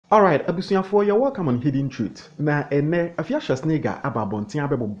Alright, abusuafo, you're welcome on Hidden Truth. Na ene AFIA SCHWARZENEGGER aba bonten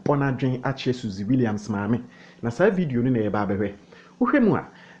abebo bona dwen ache Suzzy Williams maame. Na sa video ni na eba behwe. Wohwe mu a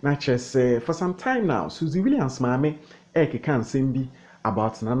na che for some time now Suzzy Williams maame keka nsem bi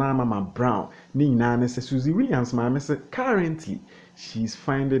about Nana Mcbrown. Ni nyina ne se Suzzy Williams maame se currently she's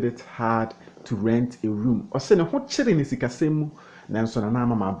finding it hard to rent a room. O se ne ho kire ne sikasem mu nanso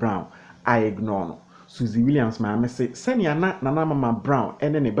Nana Mcbrown I ignore no. Suzzy Williams maame say senia na Nana Mcbrown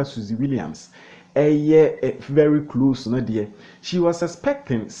ene ne ba Suzzy Williams very close no dear. She was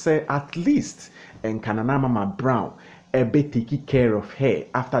expecting say at least Nana Mcbrown be taking care of her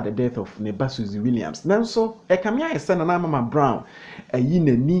after the death of neba Suzzy Williams. Nanso kamia say Nana Mcbrown yi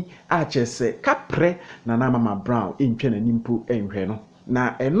nani a che say kapre Nana Mcbrown entwe nani mpo enhwe no.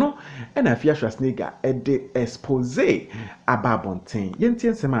 Na eno na AFIA SCHWARZENEGGER de expose ababonten yentie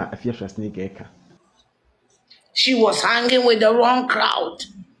nsema AFIA SCHWARZENEGGER eka. She was hanging with the wrong crowd.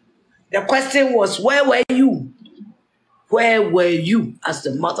 The question was, where were you? Where were you as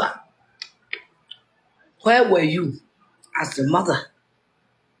the mother? Where were you as the mother?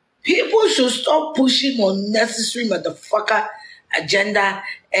 People should stop pushing unnecessary motherfucker agenda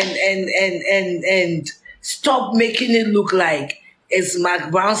and stop making it look like it's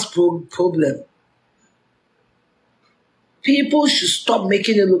Mcbrown's problem. People should stop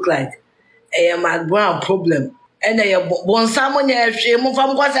making it look like a Mcbrown problem. And they bonsam on your shame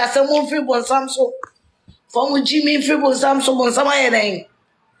from what I said, free bonsam so from Jimmy free bonsam so bonsam I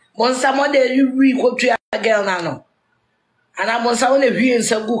bonsam on the you read to a girl now. And I bonsam on the view and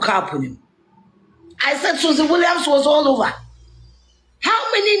some good company. I said Suzzy Williams was all over.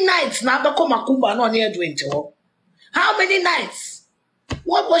 How many nights now become Makumba not near 20? How many nights?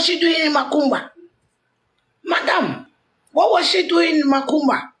 What was she doing in Makumba? Madam, what was she doing in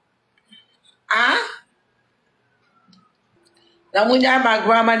Makumba? Ah? Na munya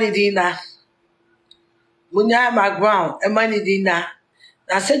Mcbrown manidina. Munya Mcbrown manidina.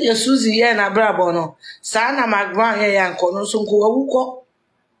 Na said your Suzzy ye na brabo no. Sa na Mcbrown ye yanko no so nko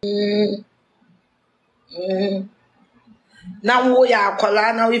awuko. Now we are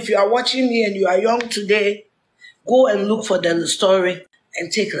akwala. Now if you are watching me and you are young today, go and look for the story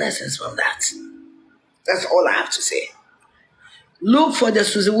and take lessons from that. That's all I have to say. Look for the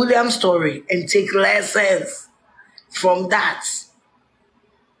Suzzy Williams story and take lessons from that.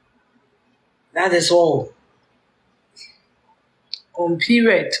 That is all. On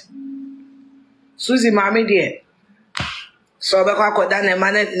period. Suzzy mami dear. So be kwa koda ne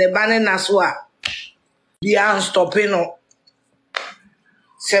bane naswa. Bia stopping no.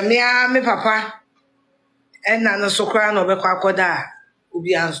 Se me papa and na no sokra no be kwa koda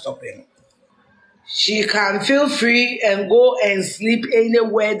ubi stopping. She can feel free and go and sleep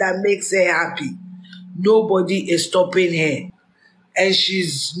anywhere that makes her happy. Nobody is stopping her. And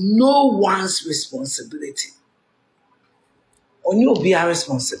she's no one's responsibility. Only will be our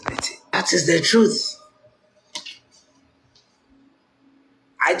responsibility. That is the truth.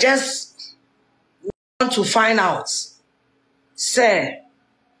 I just want to find out. Say,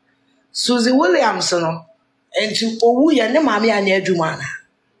 Suzzy Williams, no, and to owu ya ne mami anya adwuma na.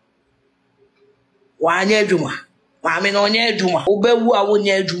 Wa anya adwuma. Mami no anya adwuma. Obewu a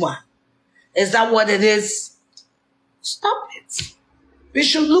wonya adwuma. Is that what it is? Stop it. We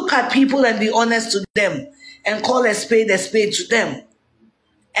should look at people and be honest to them and call a spade to them.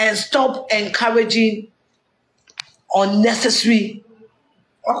 And stop encouraging unnecessary.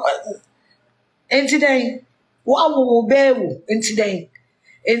 Incident. What will be incident?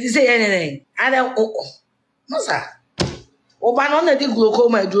 It is anything. I don't no sir. Obanona di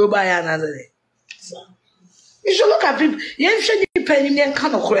glaucoma drove by another day. You should look at people. You should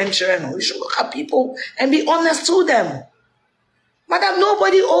look at people and be honest to them. Madam,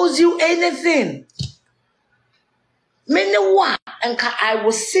 nobody owes you anything. And I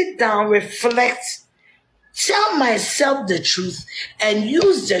will sit down, reflect, tell myself the truth, and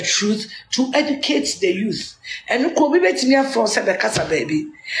use the truth to educate the youth. And you could be better me for the baby.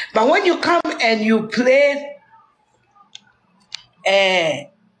 But when you come and you play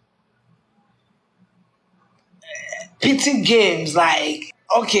pity games like,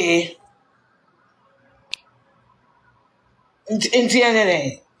 okay,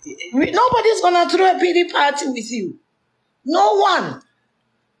 nobody's gonna throw a pity party with you. No one.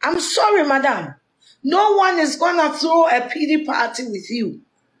 I'm sorry, madam. No one is gonna throw a pity party with you.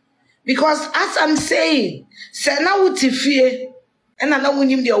 Because as I'm saying, Sena utifie, and I know when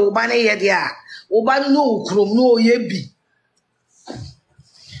you obane yedia, obane no krom no yebi.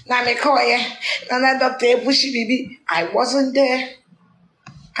 Na me koye, na doctor pushi bibi. I wasn't there.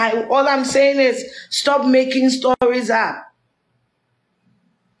 All I'm saying is stop making stories up.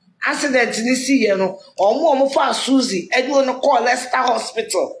 accident ni see you know. Omo for Suzzy, and you wanna call Leicester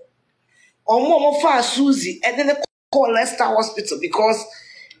Hospital. Omo for Suzzy, and then call Leicester Hospital because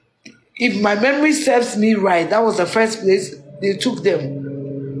if my memory serves me right, that was the first place they took them.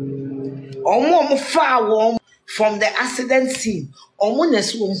 Omo far from the accident scene. Omo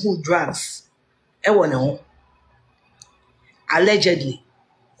nesu who drugs. Allegedly.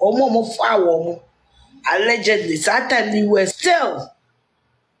 Omo far allegedly. So that time we were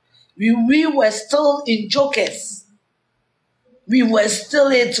still in jokers.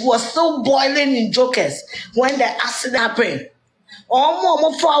 It was still boiling in jokers when the accident happened. Omo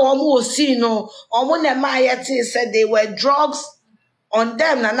was seen no. Omo nemayati said they were drugs on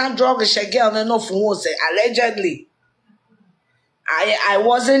them. Na not drugs girl no for say allegedly. I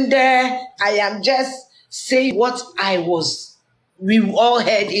wasn't there. I am just saying what I was. We all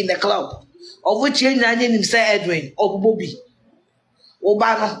heard in the club. Of which you name say Edwin or Bobby.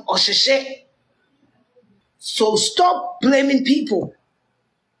 Obano or Sheshe. So stop blaming people.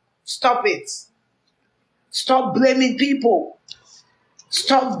 Stop it. Stop blaming people.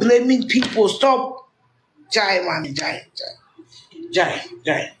 Stop blaming people. Stop. Jai, man. Jai.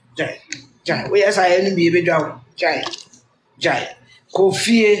 Where's I enemy baby down? Jai.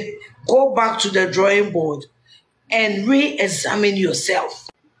 Kofi, go back to the drawing board and re-examine yourself.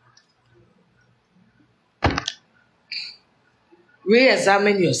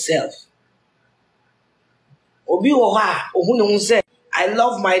 Re-examine yourself. Obi oha, ohun say, I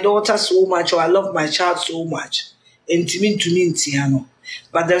love my daughter so much, or I love my child so much.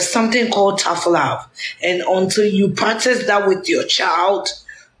 But there's something called tough love. And until you practice that with your child,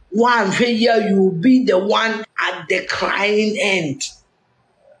 one year you will be the one at the crying end.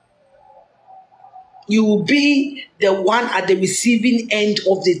 You will be the one at the receiving end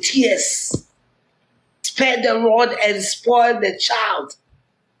of the tears. Spare the rod and spoil the child.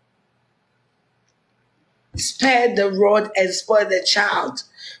 Spare the rod and spoil the child.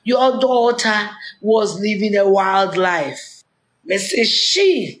 Your daughter was living a wild life.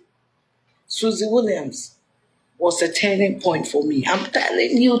 She, Suzzy Williams, was a turning point for me. I'm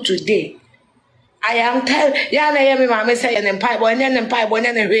telling you today. I am telling you.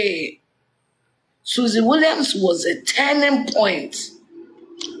 Suzzy Williams was a turning point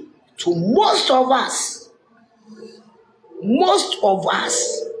to most of us. Most of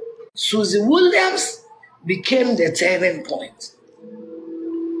us. Suzzy Williams became the turning point.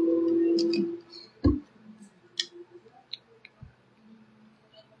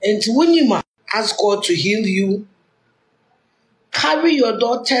 And when you ask God to heal you, carry your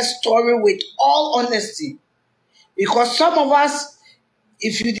daughter's story with all honesty. Because some of us,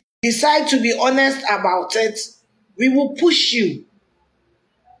 if you decide to be honest about it, we will push you.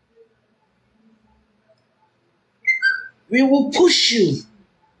 We will push you.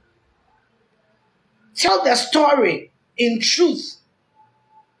 Tell the story in truth.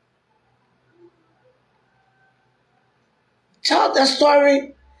 Tell the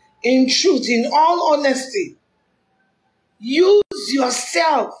story in truth, in all honesty. Use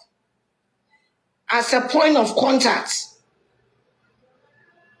yourself as a point of contact.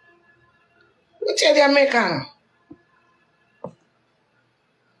 What tell the American?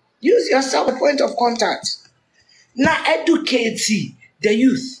 Use yourself as a point of contact. Now educate the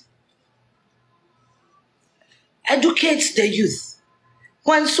youth. Educate the youth.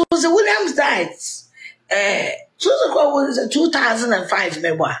 When Suzzy Williams died, Suzzy was 2005,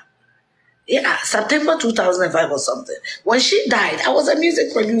 remember? Yeah, September 2005 or something. When she died, I was a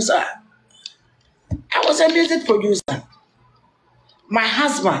music producer. My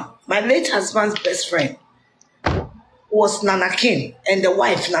husband, my late husband's best friend, was Nana King and the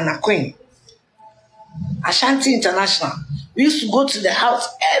wife, Nana Queen. Ashanti International. We used to go to the house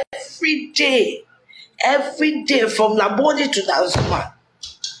every day from Labodi to Danzuma.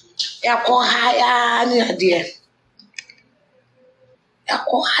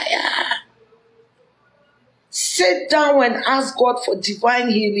 Sit down and ask God for divine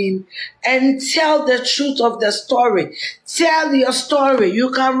healing and tell the truth of the story. Tell your story.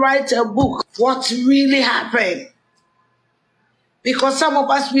 You can write a book. What really happened? Because some of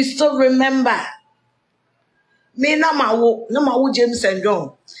us, we still remember. Me Namawu James and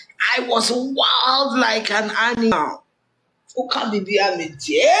John. I was wild like an animal. Who can be a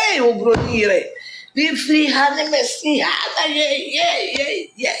métier? Oh, bronire. Be free, honey, messy,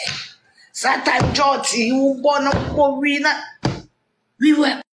 yeah. Satan Joti, who born up Corina. We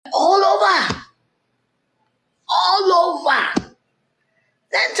were all over.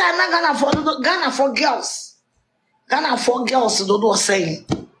 That time I'm Ghana for girls. Dodo saying.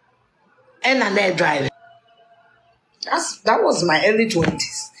 And I'm there driving. That was my early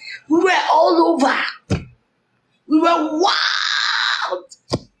 20s. We were all over. We were wild.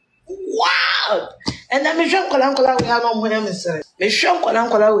 Wild. And then me sham kola we have no money me say. Me sham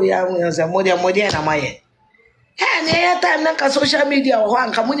kola we have me say modi na maye. Hey, na time na social media ho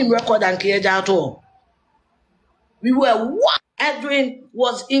anka muni record anka ye ja to. We were wild. Edwin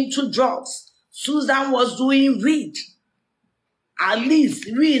was into drugs. Susan was doing weed. At least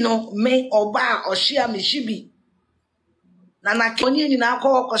we know me oba or share me shibi. Na na konye ni na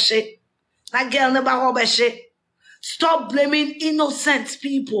ko okoshe. Na girl never ho be she. Stop blaming innocent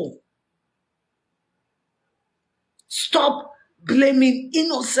people. Stop blaming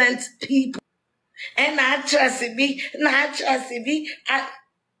innocent people. And I trust me,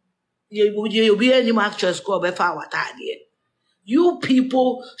 you be any actress go be for what I did. You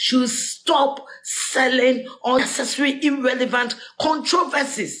people should stop selling unnecessary, irrelevant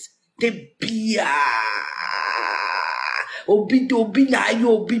controversies. The beer. Obi na you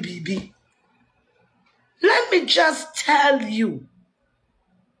obi. Let me just tell you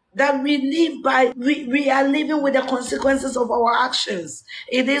that we are living with the consequences of our actions.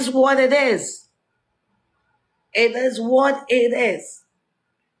 It is what it is. It is what it is.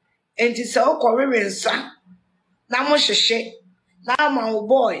 And it's all Korean, sir. Now, Moshe, now, my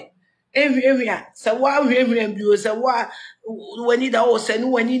boy. So why we say why when need a horse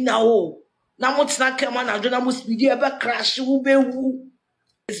and when need now. Now, what's not come on? I don't must be ever crash.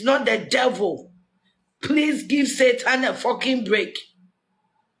 It's not the devil. Please give Satan a fucking break.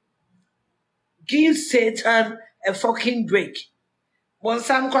 Give Satan a fucking break. When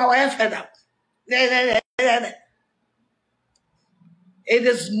some cry, I fed up. It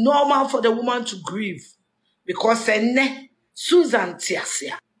is normal for the woman to grieve because Susan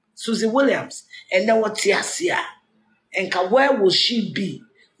Tiasia, Suzzy Williams, and then what Tiasia, and where will she be?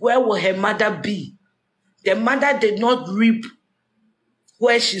 Where will her mother be? The mother did not reap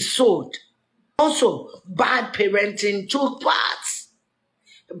where she sowed. Also, bad parenting took part.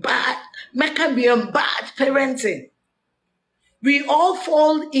 Mcbrown bad parenting. We all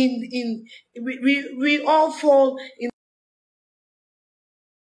fall in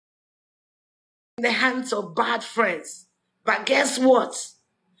the hands of bad friends. But guess what?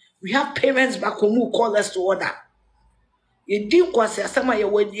 We have parents back home who call us to order. They call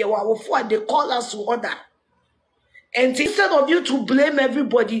us to order. And instead of you to blame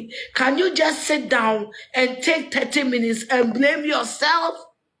everybody, can you just sit down and take 30 minutes and blame yourself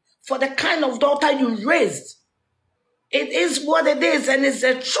for the kind of daughter you raised? It is what it is, and it's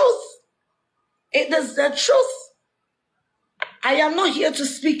the truth. It is the truth. I am not here to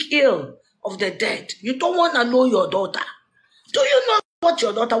speak ill of the dead. You don't want to know your daughter. Do you know what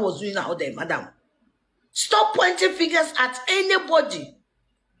your daughter was doing out there, madam? Stop pointing fingers at anybody.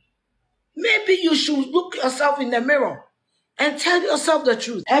 Maybe you should look yourself in the mirror and tell yourself the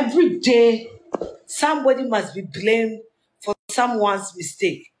truth. Every day, somebody must be blamed for someone's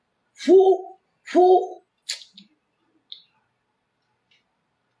mistake.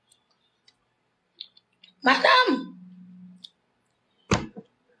 Madam, the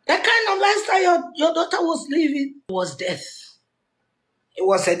kind of lifestyle your daughter was living was death. It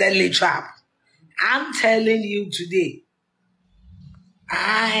was a deadly trap. I'm telling you today.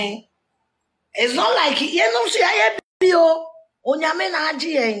 It's not like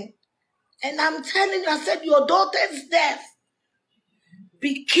and I'm telling you, I said your daughter's death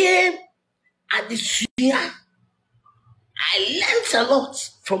became a decision. I learned a lot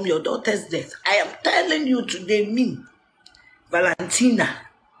from your daughter's death. I am telling you today, me, Valentina,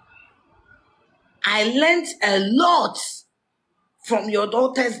 I learned a lot from your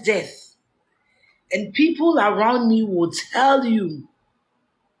daughter's death. And people around me will tell you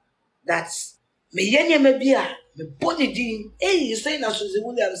that me body din you say na Suzzy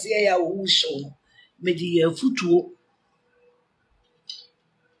Williams here ya who show me the futuo.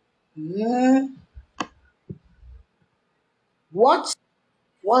 What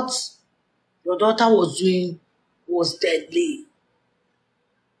your daughter was doing was deadly.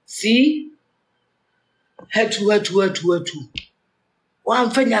 See? Head to.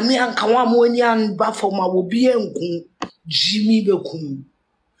 One friend ya me anka wa mo ni an ba for ma wo bi enku Jimmy bekum.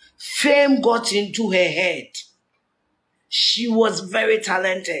 Fame got into her head. She was very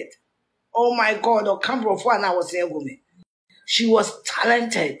talented. Oh my God, Ocambro for I was here with me. She was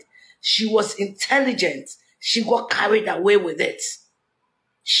talented. She was intelligent. She got carried away with it.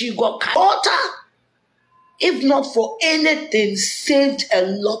 She got daughter, if not for anything, saved a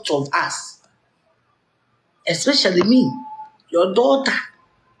lot of us. Especially me, your daughter,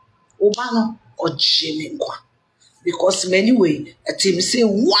 Obano or Jimmy. Because anyway, a team say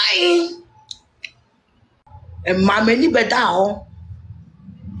why and my many better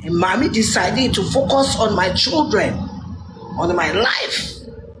And mommy decided to focus on my children, on my life.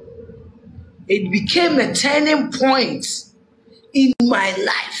 It became a turning point in my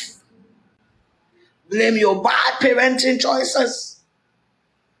life. Blame your bad parenting choices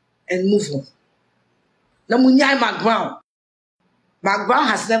and move on. Now, Mcbrown. Mcbrown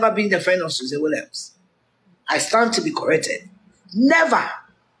has never been the friend of Suzzy Williams. I stand to be corrected. Never.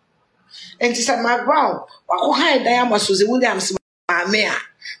 And she said, Mcbrown, wako hai dayama Suzzy Williams mamea.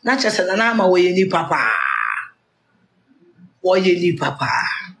 Not just an anama woyeni papa. Woyeni papa.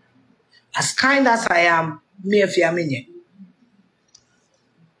 As kind as I am, me AFIA minye.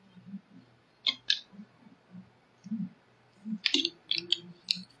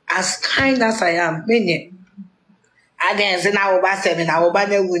 As kind as I am, minye. I didn't say now about 7, I will buy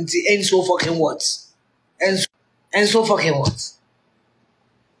the windy and so fucking what? And so fucking what?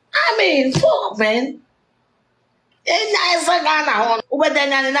 I mean, fuck, man.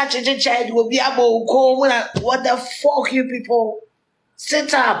 What the fuck, you people?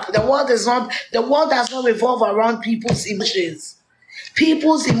 Sit up. The world does not revolve around people's emotions.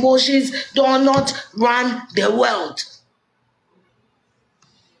 People's emotions do not run the world.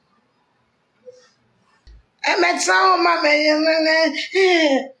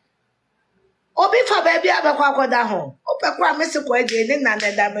 Obi for baby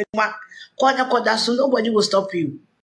nobody will stop you.